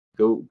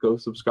go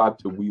subscribe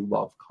to We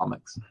Love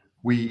Comics.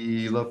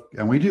 We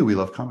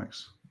love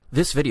comics.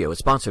 This video is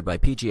sponsored by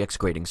PGX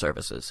Grading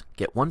Services.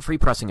 Get one free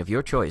pressing of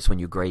your choice when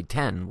you grade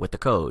 10 with the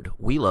code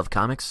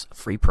WeLoveComics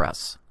Free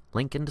Press.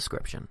 Link in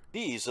description.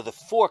 These are the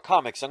 4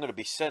 comics I'm going to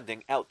be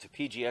sending out to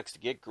PGX to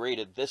get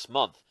graded this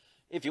month.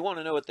 If you want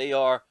to know what they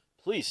are,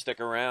 please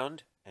stick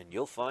around and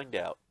you'll find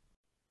out.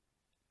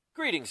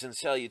 Greetings and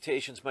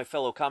salutations, my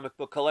fellow comic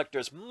book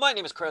collectors. My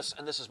name is Chris,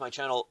 and this is my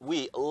channel,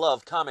 We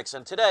Love Comics.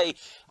 And today,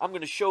 I'm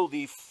going to show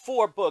the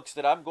 4 books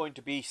that I'm going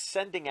to be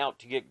sending out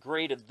to get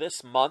graded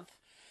this month.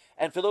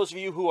 And for those of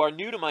you who are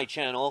new to my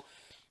channel,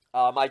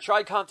 I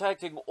tried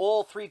contacting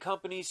all 3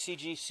 companies,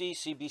 CGC,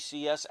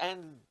 CBCS,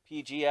 and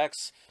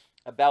PGX,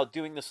 about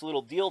doing this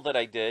little deal that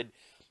I did.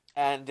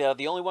 And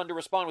the only one to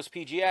respond was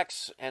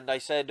PGX. And I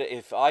said,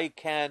 if I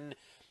can,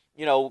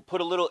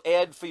 put a little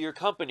ad for your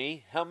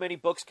company, how many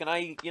books can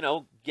I,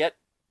 get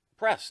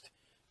pressed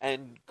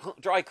and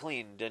dry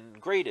cleaned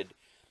and graded?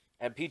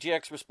 And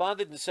PGX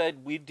responded and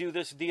said, we do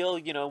this deal,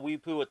 we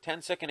put a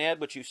 10-second ad,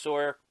 which you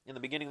saw in the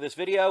beginning of this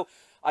video.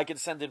 I can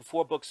send in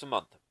 4 books a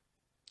month.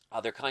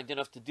 They're kind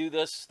enough to do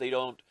this. They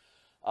don't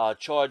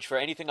charge for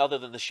anything other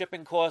than the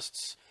shipping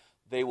costs.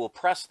 They will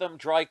press them,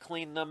 dry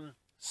clean them,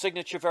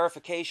 signature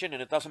verification,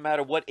 and it doesn't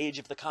matter what age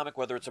of the comic,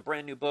 whether it's a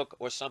brand new book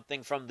or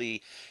something from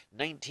the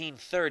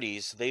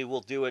 1930s, they will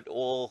do it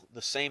all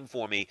the same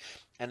for me.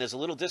 And there's a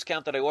little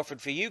discount that I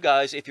offered for you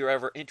guys if you're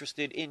ever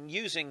interested in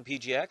using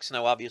PGX.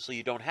 Now, obviously,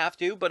 you don't have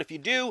to, but if you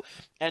do,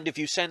 and if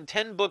you send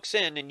 10 books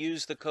in and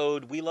use the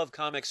code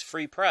WeLoveComics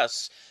Free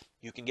Press,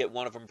 you can get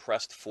one of them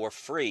pressed for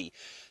free.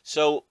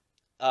 So,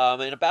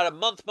 in about a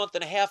month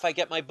and a half, I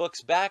get my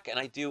books back, and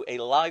I do a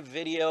live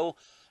video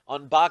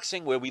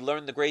unboxing where we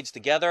learn the grades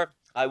together.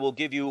 I will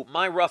give you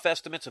my rough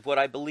estimates of what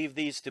I believe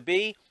these to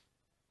be,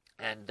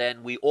 and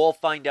then we all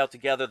find out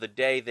together the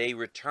day they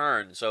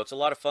return. So it's a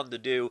lot of fun to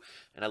do,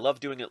 and I love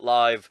doing it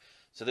live,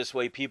 so this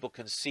way people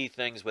can see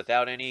things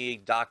without any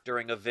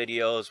doctoring of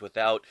videos,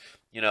 without,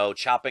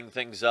 chopping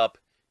things up.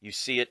 You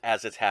see it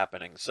as it's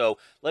happening. So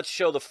let's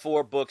show the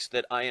 4 books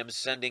that I am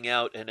sending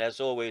out, and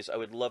as always, I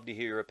would love to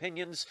hear your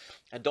opinions.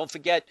 And don't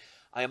forget,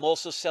 I am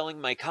also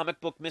selling my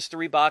comic book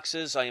mystery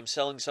boxes. I am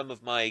selling some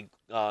of my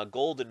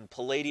gold and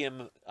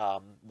palladium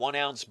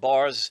 1-ounce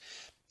bars,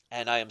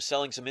 and I am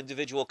selling some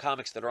individual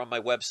comics that are on my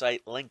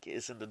website. Link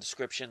is in the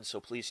description, so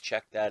please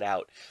check that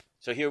out.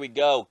 So here we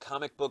go,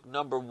 comic book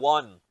number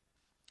 1.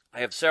 I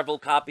have several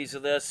copies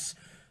of this.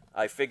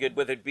 I figured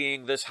with it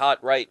being this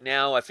hot right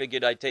now, I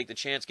figured I'd take the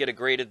chance, get it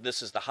graded.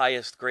 This is the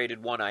highest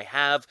graded one I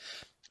have.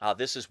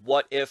 This is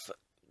What If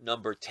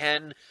number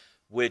 10,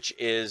 which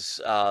is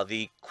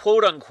the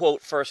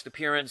quote-unquote first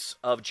appearance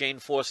of Jane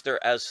Foster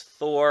as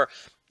Thor,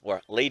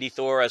 or Lady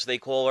Thor as they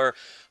call her.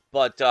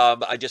 But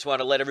I just want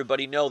to let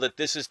everybody know that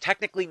this is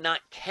technically not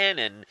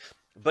canon,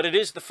 but it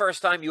is the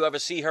first time you ever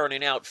see her in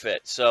an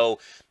outfit. So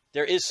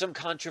there is some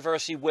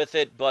controversy with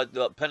it,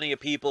 but plenty of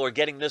people are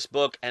getting this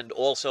book and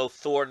also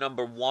Thor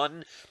number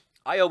 1.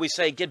 I always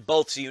say get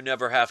both so you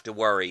never have to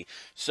worry.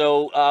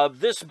 So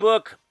this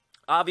book,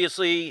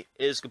 obviously,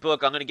 is a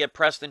book I'm going to get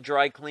pressed and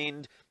dry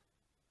cleaned.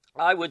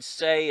 I would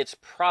say it's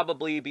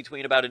probably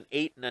between about an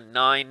 8 and a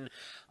 9.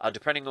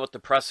 Depending on what the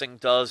pressing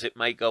does, it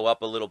might go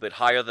up a little bit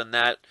higher than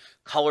that.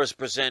 Colors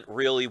present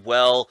really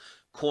well.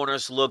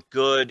 Corners look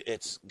good.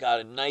 It's got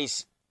a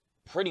nice,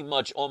 pretty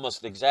much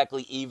almost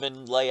exactly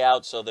even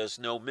layout, so there's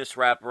no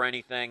miswrap or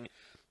anything.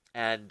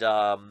 And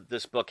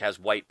this book has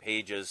white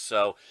pages,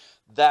 so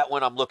that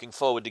one I'm looking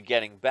forward to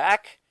getting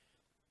back.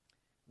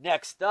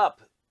 Next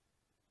up,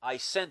 I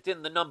sent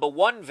in the number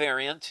 1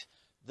 variant.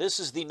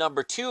 This is the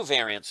number 2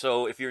 variant,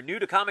 so if you're new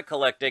to comic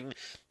collecting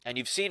and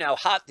you've seen how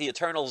hot the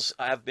Eternals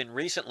have been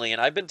recently,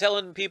 and I've been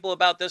telling people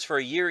about this for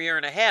a year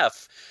and a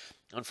half.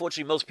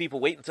 Unfortunately, most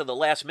people wait until the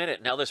last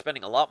minute. Now they're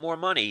spending a lot more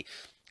money.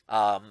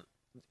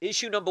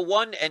 Issue number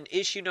 1 and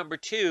issue number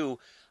 2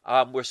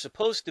 were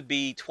supposed to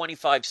be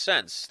 25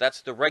 cents.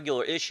 That's the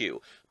regular issue.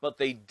 But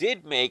they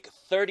did make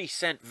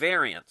 30-cent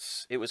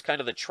variants. It was kind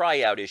of the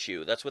tryout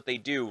issue. That's what they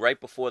do right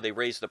before they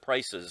raise the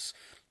prices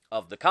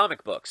of the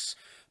comic books.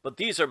 But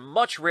these are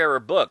much rarer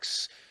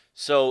books,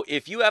 so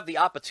if you have the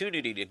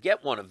opportunity to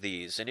get one of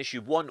these in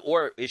issue 1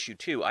 or issue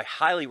 2, I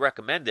highly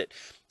recommend it.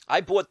 I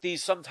bought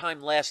these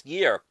sometime last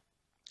year.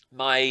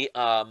 My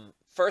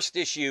first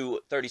issue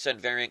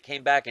 30-cent variant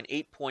came back in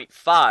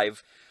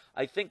 8.5.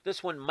 I think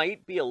this one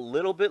might be a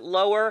little bit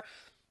lower.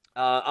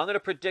 I'm going to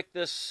predict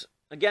this,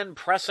 again,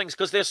 pressings,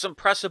 because there's some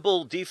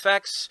pressable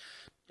defects,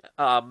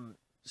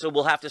 so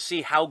we'll have to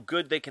see how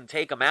good they can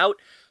take them out.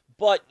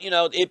 But,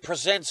 it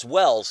presents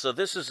well, so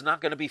this is not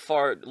going to be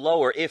far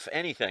lower, if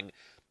anything.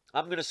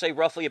 I'm going to say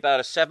roughly about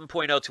a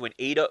 7.0 to an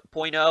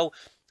 8.0.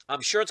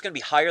 I'm sure it's going to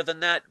be higher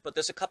than that, but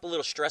there's a couple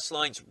little stress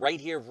lines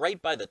right here,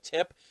 right by the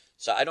tip.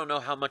 So I don't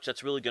know how much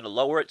that's really going to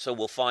lower it, so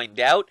we'll find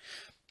out.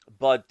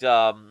 But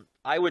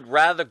I would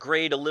rather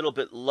grade a little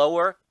bit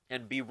lower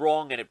and be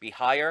wrong and it be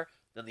higher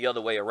than the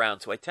other way around.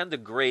 So I tend to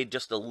grade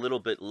just a little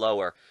bit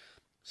lower.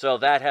 So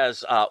that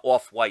has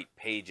off-white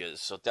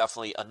pages. So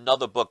definitely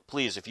another book,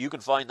 please. If you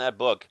can find that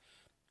book,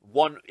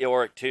 1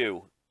 or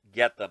 2,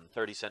 get them,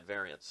 30-cent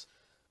variants.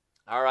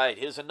 All right,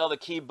 here's another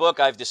key book.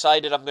 I've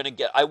decided I'm going to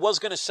get. I was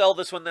going to sell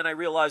this one, then I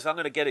realized I'm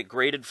going to get it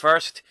graded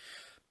first,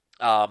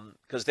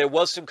 because there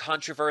was some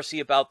controversy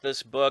about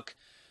this book.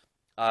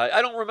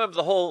 I don't remember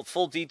the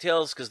full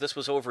details because this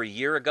was over a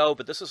year ago,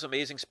 but this is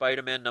Amazing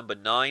Spider-Man number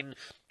 9.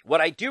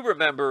 What I do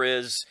remember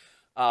is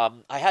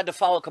I had to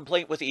file a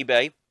complaint with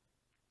eBay.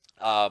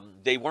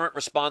 They weren't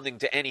responding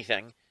to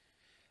anything,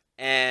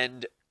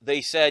 and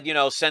they said, you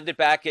know, send it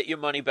back, get your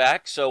money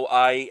back. So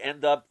I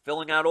end up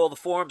filling out all the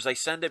forms. I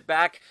send it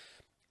back,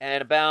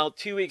 and about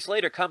 2 weeks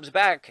later comes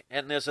back,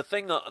 and there's a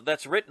thing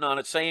that's written on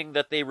it saying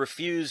that they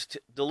refused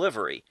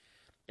delivery.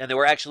 And there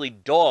were actually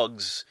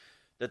dogs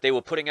that they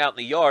were putting out in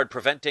the yard,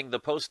 preventing the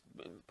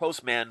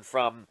postman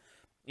from,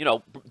 you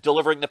know,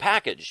 delivering the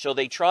package. So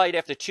they tried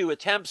after 2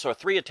 attempts or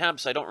 3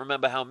 attempts, I don't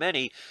remember how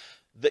many,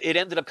 it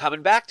ended up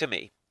coming back to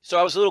me. So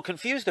I was a little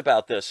confused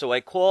about this. So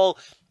I call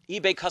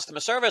eBay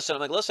customer service, and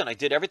I'm like, listen, I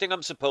did everything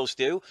I'm supposed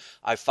to.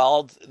 I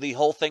followed the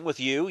whole thing with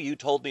you. You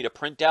told me to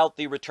print out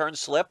the return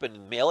slip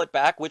and mail it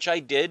back, which I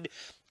did,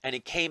 and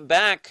it came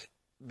back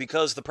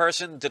because the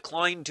person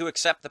declined to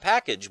accept the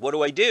package. What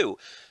do I do?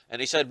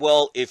 And he said,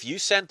 well, if you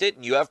sent it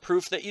and you have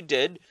proof that you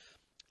did,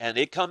 and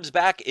it comes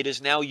back, it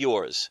is now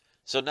yours.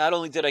 So not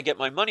only did I get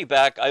my money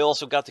back, I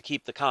also got to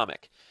keep the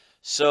comic.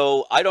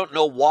 So I don't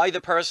know why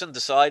the person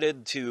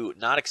decided to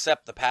not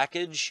accept the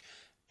package,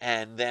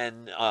 and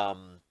then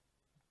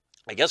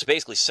I guess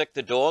basically sick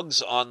the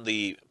dogs on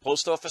the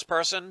post office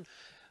person.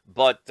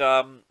 But,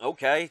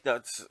 okay,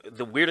 that's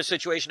the weirdest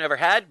situation I ever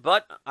had.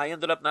 But I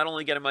ended up not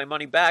only getting my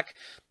money back,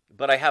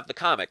 but I have the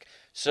comic.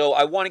 So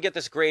I want to get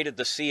this graded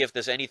to see if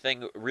there's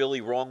anything really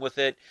wrong with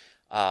it.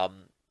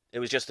 It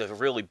was just a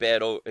really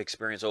bad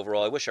experience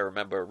overall. I wish I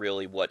remember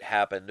really what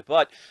happened.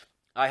 But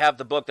I have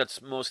the book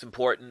that's most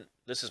important.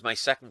 This is my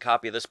second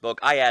copy of this book.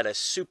 I had a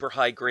super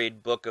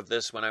high-grade book of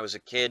this when I was a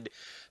kid.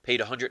 Paid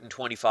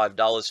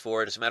 $125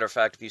 for it. As a matter of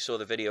fact, if you saw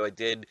the video I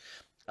did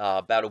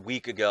about a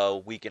week and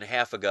a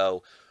half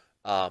ago,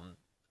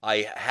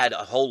 I had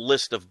a whole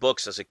list of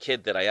books as a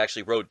kid that I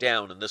actually wrote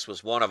down, and this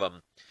was one of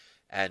them.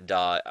 And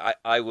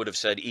I would have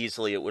said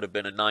easily it would have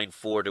been a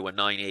 9.4 to a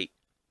 9.8.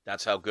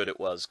 That's how good it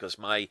was, because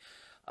my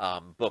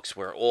books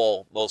were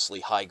all mostly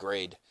high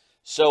grade.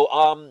 So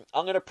I'm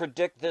going to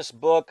predict this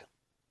book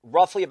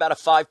roughly about a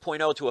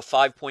 5.0 to a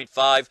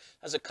 5.5.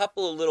 Has a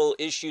couple of little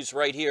issues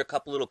right here, a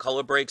couple little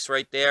color breaks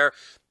right there.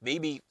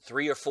 Maybe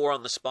 3 or 4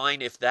 on the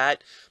spine, if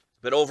that.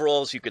 But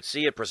overall, as you can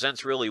see, it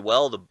presents really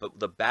well.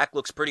 The back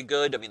looks pretty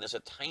good. I mean, there's a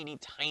tiny,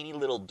 tiny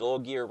little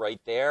dog ear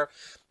right there.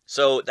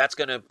 So that's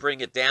going to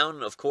bring it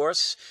down, of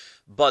course.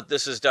 But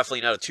this is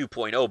definitely not a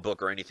 2.0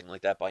 book or anything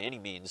like that by any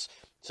means.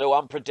 So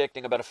I'm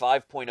predicting about a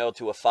 5.0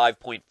 to a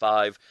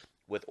 5.5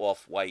 with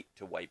off-white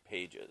to white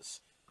pages.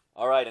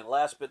 All right, and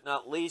last but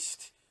not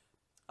least,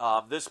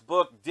 this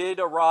book did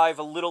arrive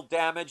a little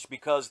damaged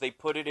because they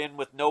put it in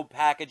with no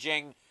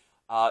packaging.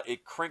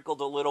 It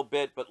crinkled a little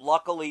bit, but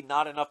luckily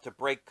not enough to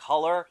break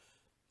color.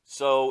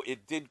 So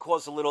it did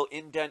cause a little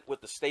indent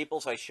with the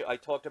staples. I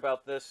talked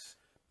about this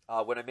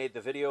when I made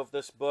the video of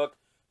this book.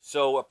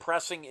 So a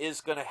pressing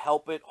is going to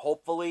help it.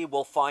 Hopefully,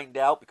 we'll find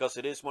out because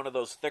it is one of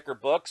those thicker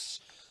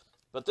books.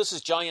 But this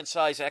is Giant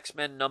Size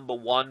X-Men number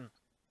 1.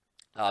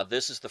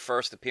 This is the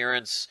first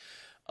appearance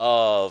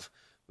of...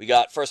 We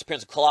got first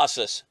appearance of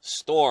Colossus,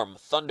 Storm,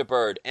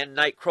 Thunderbird, and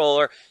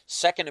Nightcrawler.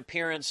 Second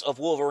appearance of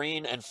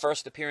Wolverine, and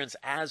first appearance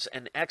as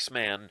an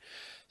X-Man.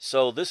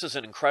 So this is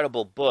an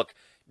incredible book.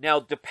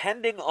 Now,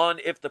 depending on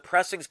if the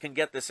pressings can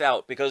get this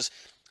out, because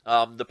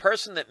the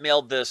person that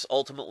mailed this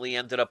ultimately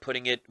ended up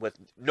putting it with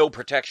no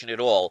protection at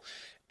all,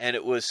 and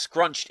it was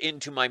scrunched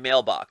into my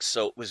mailbox,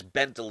 so it was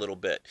bent a little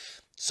bit.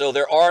 So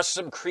there are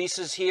some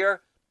creases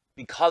here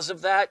because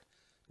of that.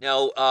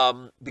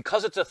 Now,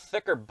 because it's a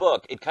thicker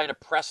book, it kind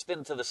of pressed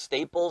into the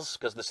staples,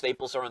 because the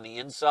staples are on the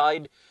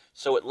inside,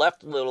 so it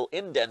left little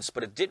indents,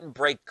 but it didn't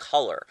break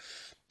color.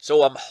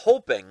 So I'm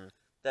hoping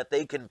that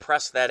they can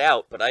press that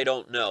out, but I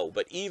don't know.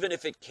 But even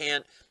if it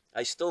can't,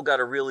 I still got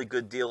a really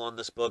good deal on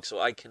this book,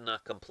 so I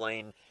cannot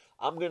complain.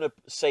 I'm going to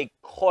say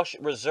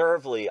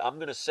reservedly, I'm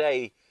going to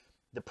say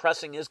the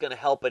pressing is going to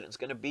help it. It's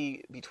going to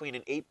be between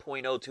an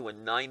 8.0 to a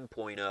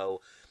 9.0.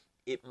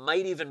 It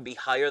might even be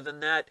higher than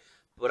that,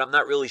 but I'm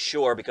not really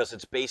sure because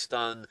it's based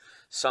on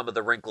some of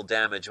the wrinkle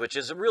damage, which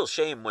is a real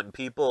shame when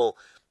people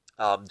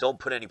don't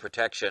put any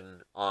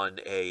protection on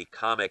a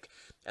comic.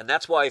 And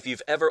that's why if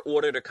you've ever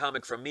ordered a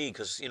comic from me,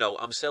 because, you know,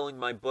 I'm selling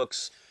my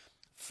books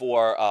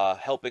for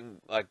helping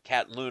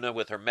Cat Luna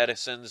with her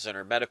medicines and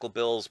her medical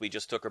bills. We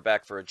just took her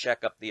back for a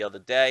checkup the other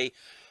day.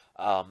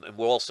 And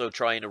we're also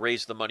trying to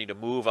raise the money to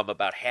move. I'm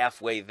about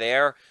halfway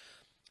there.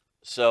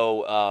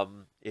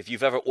 So if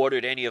you've ever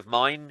ordered any of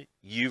mine,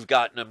 you've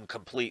gotten them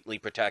completely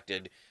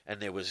protected,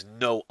 and there was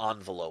no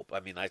envelope. I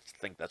mean, I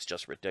think that's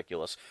just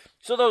ridiculous.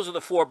 So those are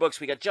the 4 books.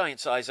 We got Giant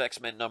Size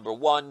X-Men number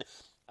 1,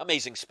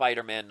 Amazing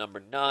Spider-Man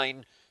number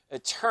 9,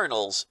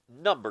 Eternals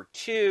number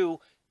 2,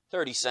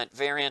 30-cent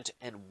variant,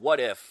 and What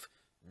If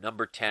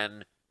number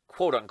 10,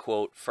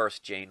 quote-unquote,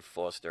 first Jane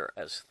Foster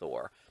as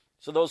Thor.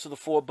 So those are the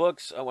 4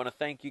 books. I want to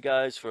thank you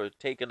guys for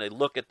taking a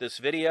look at this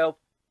video.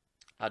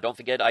 Don't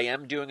forget, I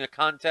am doing a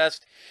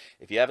contest.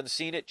 If you haven't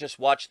seen it, just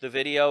watch the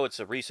video. It's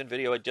a recent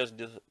video I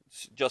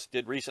just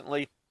did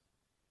recently.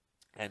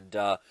 And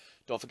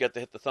don't forget to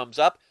hit the thumbs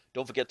up.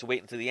 Don't forget to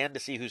wait until the end to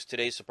see who's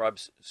today's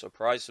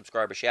surprise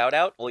subscriber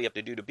shout-out. All you have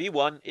to do to be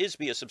one is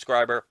be a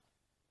subscriber.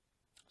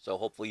 So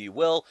hopefully you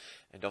will.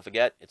 And don't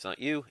forget, it's not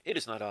you, it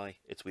is not I,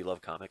 it's We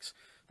Love Comics.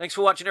 Thanks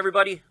for watching,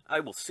 everybody.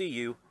 I will see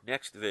you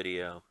next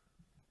video.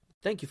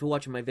 Thank you for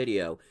watching my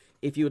video.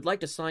 If you would like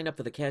to sign up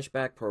for the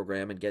cashback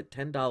program and get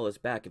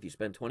 $10 back if you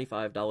spend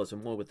 $25 or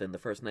more within the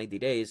first 90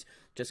 days,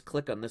 just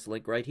click on this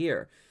link right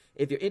here.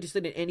 If you're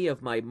interested in any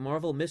of my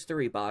Marvel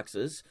mystery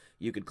boxes,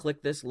 you can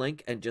click this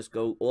link and just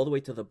go all the way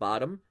to the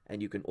bottom,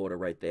 and you can order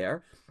right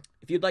there.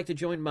 If you'd like to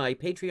join my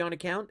Patreon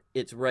account,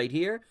 it's right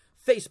here.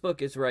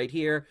 Facebook is right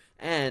here,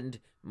 and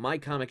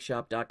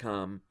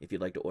mycomicshop.com if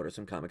you'd like to order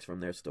some comics from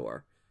their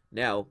store.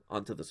 Now,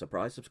 on to the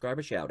surprise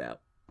subscriber shout-out.